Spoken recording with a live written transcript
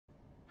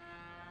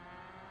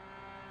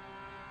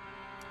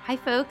Hi,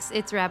 folks.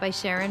 It's Rabbi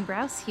Sharon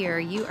Brous here.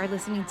 You are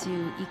listening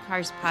to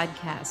Ikar's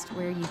podcast,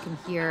 where you can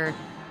hear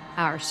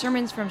our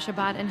sermons from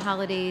Shabbat and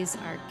holidays,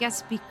 our guest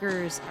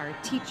speakers, our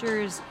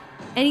teachers,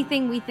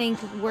 anything we think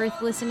worth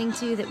listening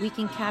to that we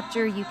can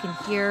capture, you can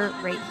hear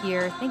right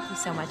here. Thank you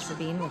so much for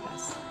being with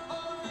us.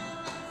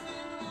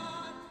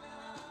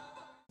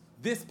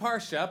 This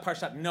parsha,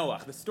 Parshat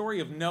Noach, the story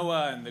of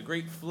Noah and the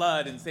great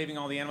flood and saving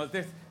all the animals,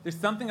 there's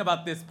something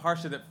about this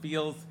parsha that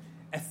feels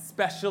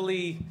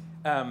especially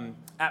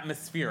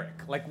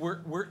atmospheric. Like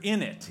we're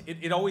in it.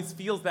 It always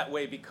feels that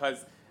way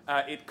because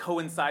it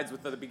coincides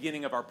with the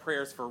beginning of our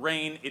prayers for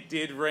rain. It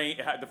did rain.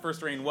 The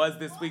first rain was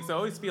this week, so I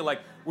always feel like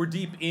we're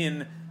deep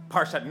in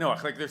Parshat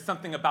Noach. Like there's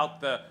something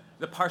about the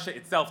parsha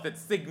itself that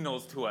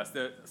signals to us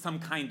some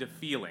kind of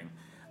feeling.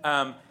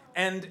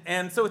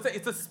 And so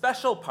it's a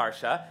special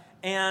parsha.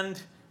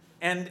 And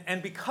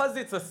because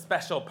it's a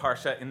special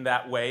parsha in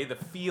that way, the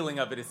feeling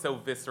of it is so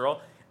visceral,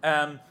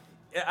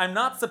 I'm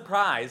not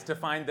surprised to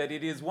find that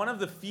it is one of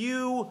the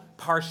few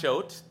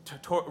parshot,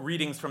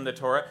 readings from the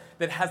Torah,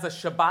 that has a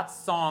Shabbat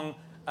song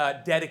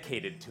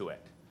dedicated to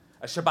it.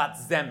 A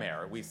Shabbat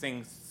zemer. We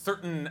sing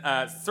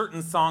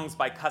certain songs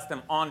by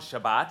custom on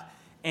Shabbat.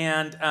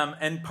 And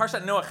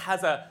Parshat Noach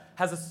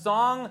has a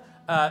song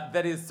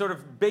that is sort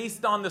of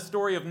based on the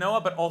story of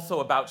Noah, but also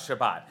about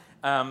Shabbat.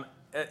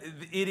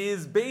 It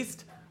is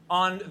based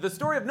on the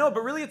story of Noah,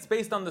 but really it's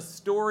based on the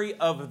story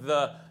of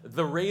the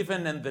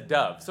raven and the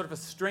dove. Sort of a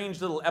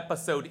strange little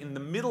episode in the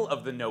middle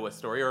of the Noah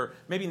story, or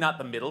maybe not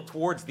the middle,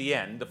 towards the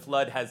end. The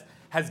flood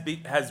has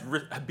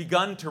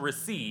begun to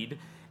recede,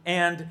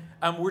 and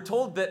we're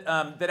told that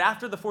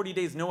after the 40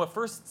 days, Noah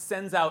first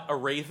sends out a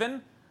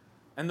raven,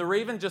 and the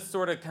raven just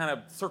sort of kind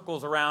of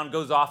circles around,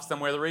 goes off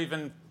somewhere. The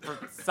raven, for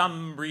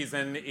some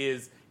reason,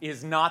 is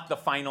not the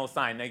final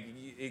sign.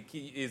 It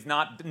is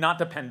not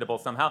dependable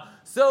somehow.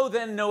 So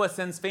then Noah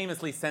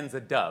famously sends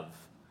a dove.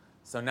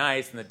 So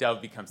nice, and the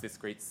dove becomes this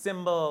great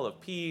symbol of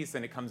peace,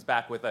 and it comes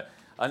back with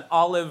an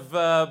olive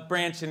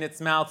branch in its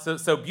mouth.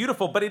 So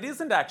beautiful, but it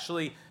isn't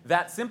actually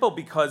that simple,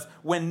 because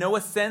when Noah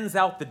sends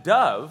out the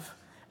dove,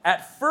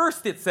 at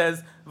first it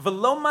says,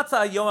 "V'lo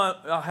matza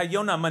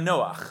hayona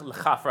manoach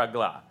l'chaf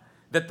ragla,"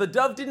 that the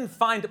dove didn't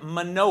find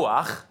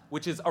manoach,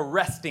 which is a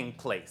resting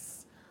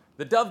place.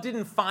 The dove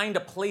didn't find a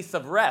place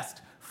of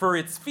rest for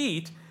its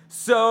feet,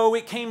 so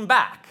it came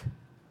back.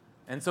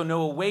 And so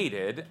Noah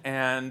waited,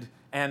 and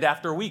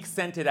after a week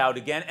sent it out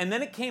again, and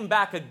then it came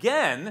back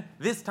again,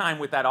 this time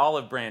with that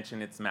olive branch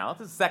in its mouth,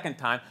 the second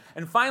time,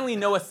 and finally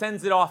Noah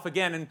sends it off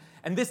again,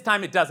 and this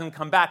time it doesn't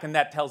come back, and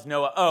that tells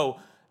Noah, oh,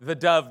 the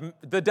dove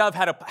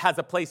has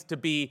a place to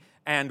be,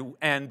 and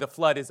the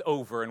flood is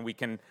over, and we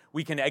can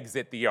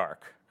exit the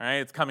ark. Right?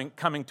 It's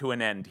coming to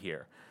an end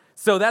here.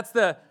 So that's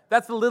the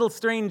little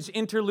strange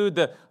interlude.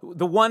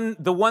 The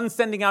one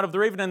sending out of the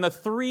raven, and the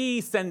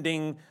three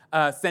sendings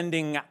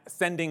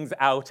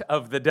out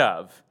of the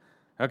dove.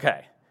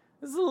 Okay,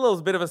 this is a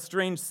little bit of a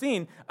strange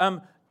scene.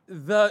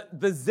 The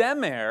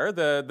zemer,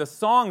 the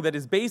song that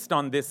is based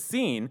on this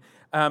scene,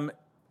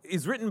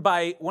 is written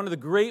by one of the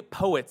great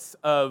poets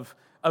of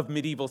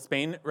medieval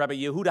Spain, Rabbi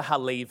Yehuda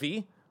Halevi,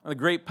 one of the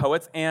great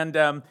poets, and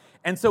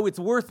so it's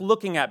worth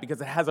looking at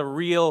because it has a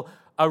real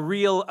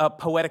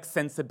poetic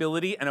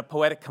sensibility and a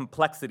poetic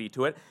complexity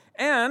to it.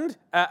 And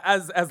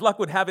as luck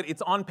would have it,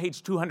 it's on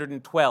page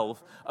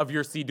 212 of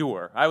your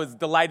Siddur. I was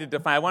delighted to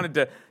find. I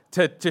wanted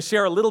to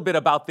share a little bit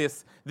about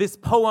this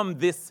poem,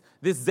 this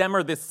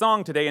zemer, this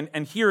song today,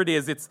 and here it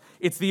is.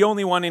 It's the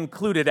only one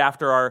included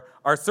after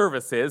our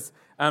services.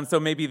 So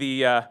maybe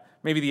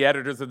the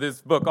editors of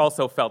this book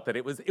also felt that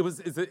it was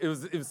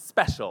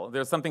special.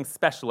 There's something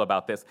special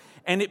about this.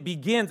 And it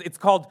begins, it's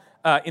called,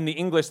 in the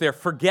English there,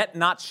 Forget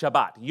Not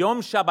Shabbat.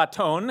 Yom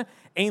Shabbaton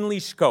ein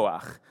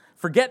lishkoach.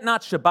 Forget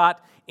not Shabbat,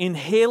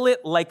 inhale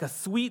it like a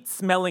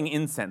sweet-smelling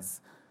incense.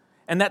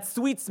 And that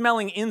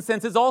sweet-smelling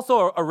incense is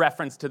also a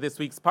reference to this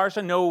week's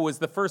Parsha. Noah was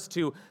the first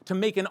to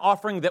make an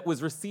offering that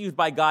was received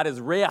by God as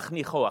reach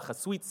nichoach, a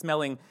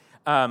sweet-smelling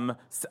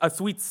a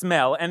sweet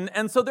smell.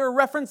 And so there are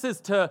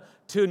references to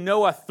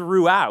Noah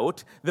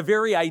throughout. The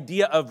very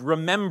idea of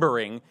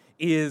remembering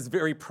is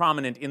very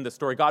prominent in the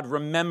story. God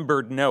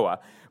remembered Noah.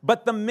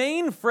 But the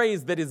main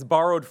phrase that is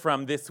borrowed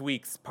from this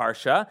week's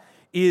Parsha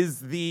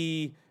is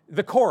the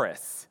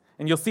chorus.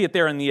 And you'll see it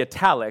there in the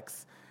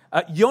italics.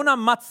 Yona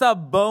matza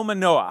bo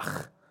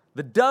manoach.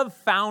 The dove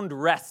found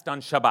rest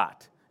on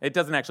Shabbat. It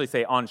doesn't actually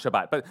say on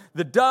Shabbat, but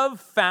the dove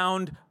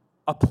found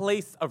a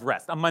place of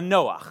rest, a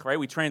manoach, right?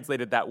 We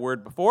translated that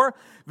word before.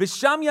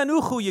 V'sham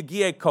yanuchu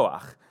yagie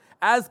koach,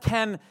 as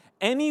can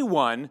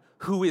anyone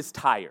who is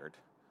tired,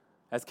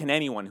 as can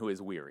anyone who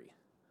is weary.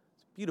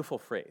 It's a beautiful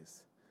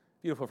phrase.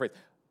 Beautiful phrase.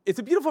 It's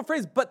a beautiful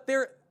phrase, but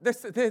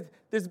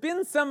there's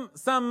been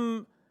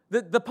some.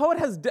 The poet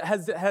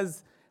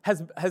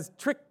has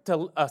tricked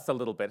us a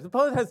little bit. The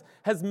poet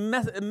has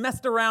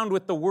messed around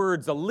with the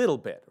words a little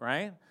bit,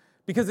 right?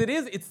 Because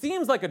it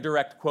seems like a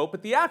direct quote,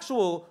 but the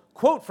actual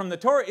quote from the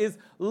Torah is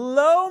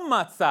lo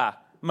matzah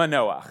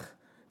manoach.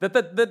 That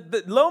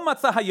the lo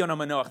matzah hayona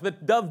manoach, the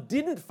dove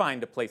didn't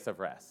find a place of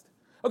rest.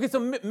 Okay, so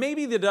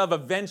maybe the dove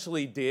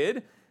eventually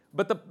did,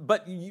 but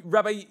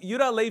Rabbi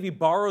Yehuda Levi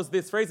borrows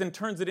this phrase and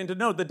turns it into,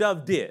 no, the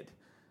dove did.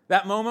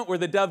 That moment where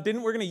the dove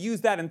didn't, we're going to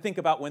use that and think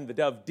about when the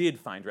dove did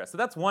find rest. So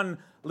that's one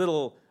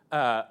little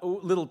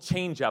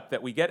change up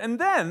that we get. And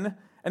then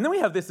we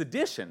have this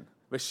addition,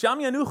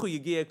 V'sham yanuchu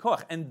yigieh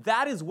koach, and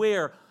that is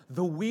where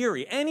the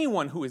weary,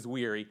 anyone who is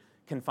weary,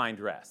 can find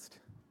rest.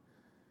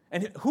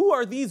 And who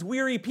are these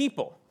weary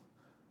people?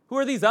 Who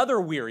are these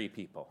other weary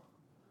people?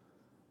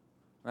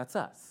 That's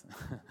us,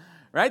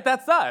 right?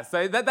 That's us.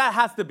 That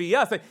has to be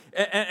us.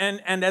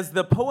 And as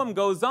the poem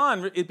goes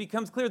on, it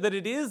becomes clear that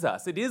it is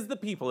us. It is the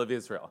people of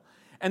Israel.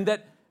 And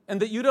that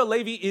Yehuda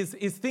Levi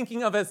is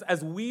thinking of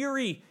as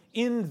weary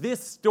in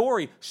this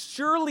story.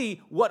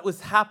 Surely what was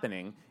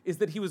happening is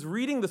that he was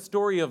reading the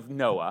story of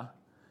Noah,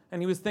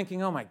 and he was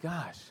thinking, oh my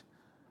gosh,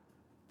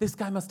 this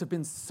guy must have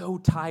been so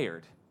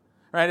tired.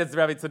 Right, as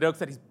Rabbi Tzadok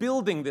said, he's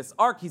building this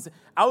ark. He's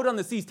out on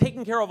the seas,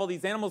 taking care of all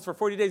these animals for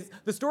 40 days.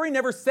 The story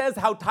never says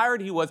how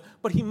tired he was,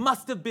 but he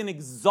must have been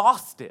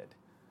exhausted.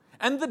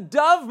 And the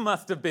dove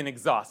must have been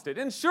exhausted.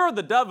 And sure,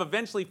 the dove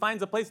eventually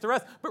finds a place to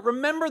rest. But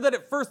remember that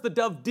at first the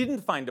dove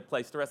didn't find a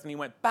place to rest, and he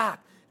went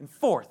back and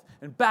forth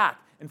and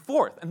back and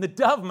forth. And the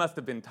dove must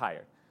have been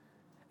tired.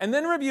 And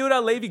then Rabbi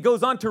Yehuda Levi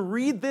goes on to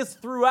read this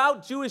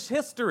throughout Jewish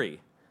history.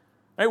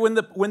 Right, when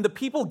the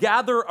people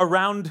gather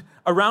around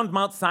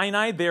Mount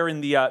Sinai, there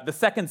in the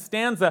second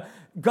stanza,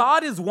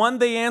 God is one,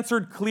 they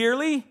answered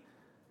clearly.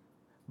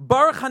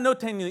 Baruch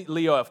hanoten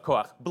liyoav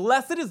koach.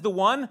 Blessed is the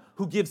one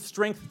who gives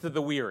strength to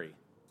the weary.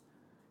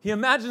 He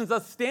imagines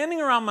us standing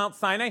around Mount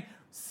Sinai,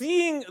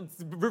 seeing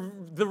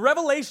the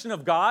revelation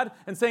of God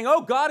and saying,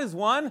 oh, God is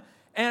one,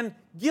 and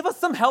give us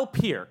some help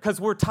here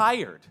because we're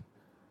tired.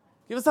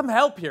 Give us some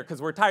help here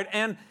because we're tired.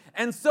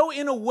 And so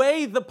in a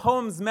way, the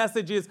poem's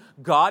message is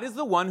God is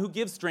the one who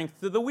gives strength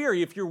to the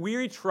weary. If you're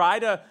weary, try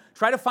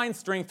to find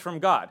strength from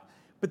God.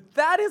 But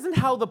that isn't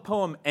how the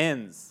poem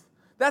ends.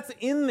 That's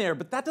in there,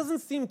 but that doesn't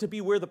seem to be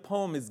where the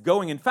poem is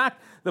going. In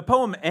fact, the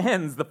poem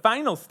ends, the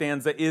final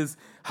stanza is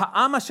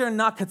Ha'am asher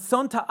na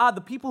katzon ta'ah,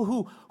 the people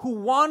who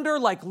wander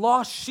like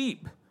lost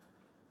sheep.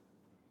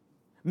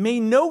 May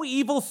no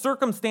evil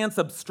circumstance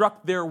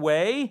obstruct their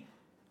way,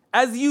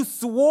 as you,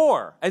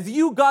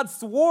 God,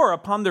 swore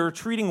upon the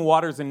retreating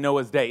waters in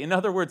Noah's day. In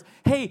other words,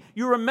 hey,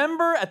 you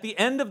remember at the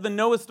end of the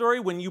Noah story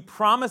when you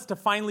promised to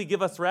finally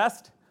give us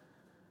rest?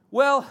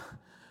 Well,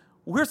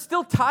 we're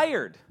still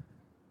tired.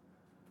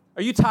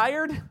 Are you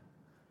tired?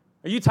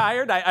 Are you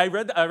tired? I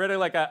read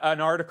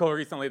an article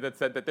recently that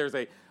said that there's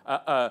a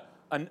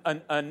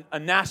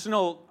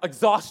national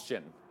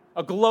exhaustion,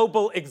 a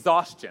global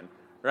exhaustion,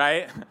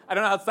 right? I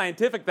don't know how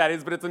scientific that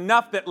is, but it's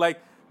enough that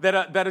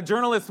that a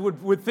journalist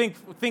would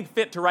think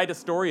fit to write a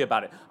story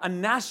about it. A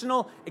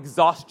national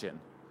exhaustion.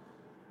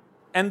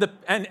 And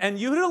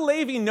Yehuda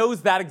Levi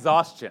knows that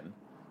exhaustion.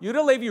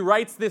 Yehuda Levi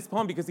writes this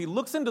poem because he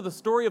looks into the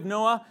story of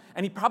Noah,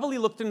 and he probably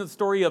looked into the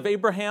story of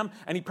Abraham,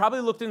 and he probably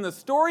looked into the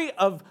story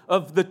of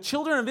the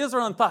children of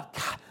Israel and thought,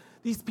 God,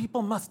 these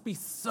people must be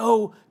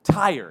so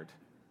tired.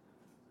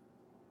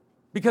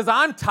 Because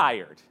I'm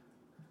tired.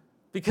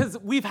 Because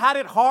we've had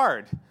it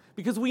hard.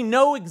 Because we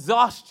know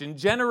exhaustion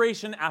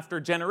generation after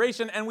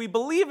generation, and we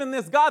believe in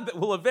this God that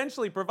will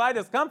eventually provide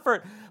us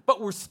comfort, but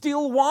we're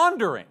still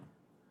wandering.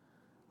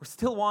 We're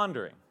still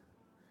wandering.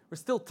 We're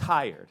still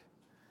tired.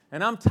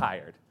 And I'm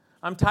tired.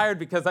 I'm tired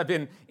because I've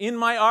been in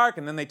my ark,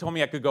 and then they told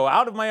me I could go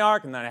out of my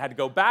ark, and then I had to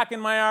go back in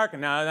my ark,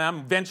 and now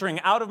I'm venturing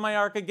out of my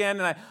ark again,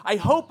 and I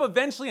hope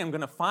eventually I'm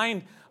going to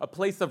find a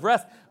place of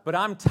rest, but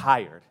I'm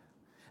tired.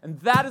 And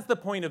that is the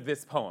point of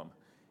this poem.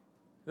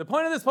 The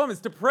point of this poem is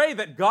to pray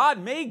that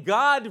may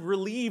God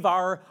relieve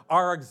our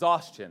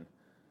exhaustion.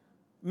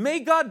 May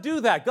God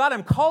do that. God,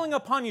 I'm calling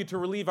upon you to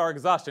relieve our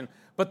exhaustion.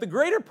 But the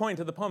greater point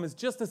of the poem is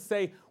just to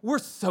say, we're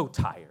so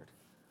tired.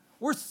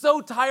 We're so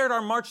tired.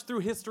 Our march through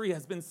history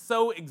has been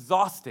so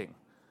exhausting.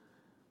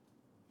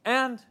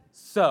 And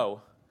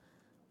so,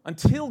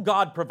 until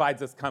God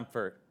provides us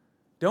comfort,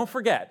 don't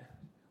forget,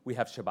 we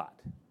have Shabbat.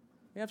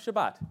 We have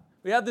Shabbat.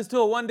 We have this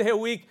tool one day a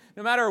week,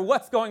 no matter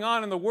what's going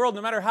on in the world,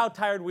 no matter how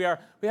tired we are,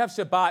 we have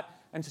Shabbat,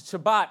 and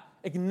Shabbat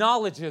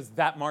acknowledges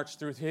that march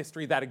through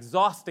history, that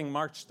exhausting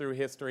march through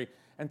history,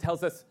 and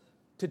tells us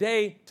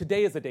today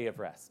is a day of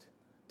rest.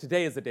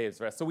 Today is a day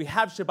of rest. So we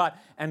have Shabbat,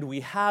 and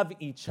we have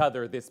each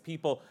other, this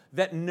people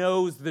that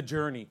knows the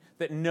journey,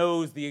 that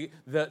knows the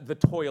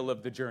toil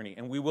of the journey,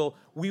 and we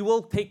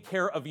will take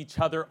care of each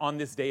other on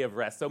this day of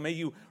rest. So may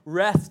you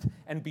rest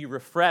and be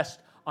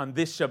refreshed on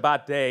this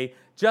Shabbat day,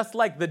 just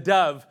like the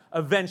dove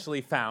eventually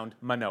found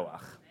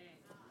Manoach.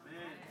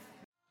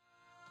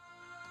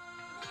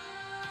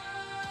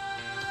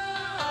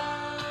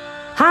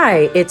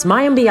 Hi, it's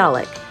Mayim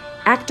Bialik,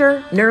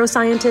 actor,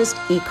 neuroscientist,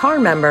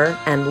 IKAR member,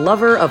 and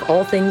lover of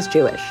all things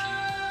Jewish.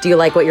 Do you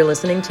like what you're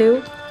listening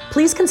to?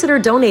 Please consider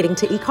donating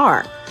to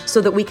IKAR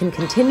so that we can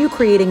continue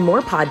creating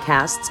more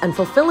podcasts and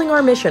fulfilling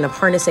our mission of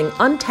harnessing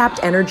untapped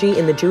energy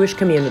in the Jewish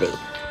community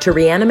to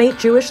reanimate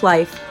Jewish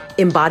life,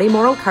 embody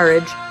moral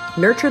courage,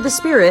 nurture the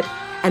spirit,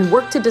 and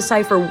work to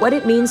decipher what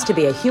it means to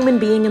be a human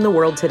being in the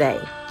world today.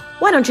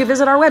 Why don't you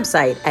visit our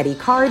website at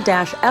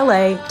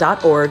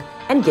icar-la.org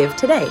and give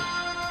today?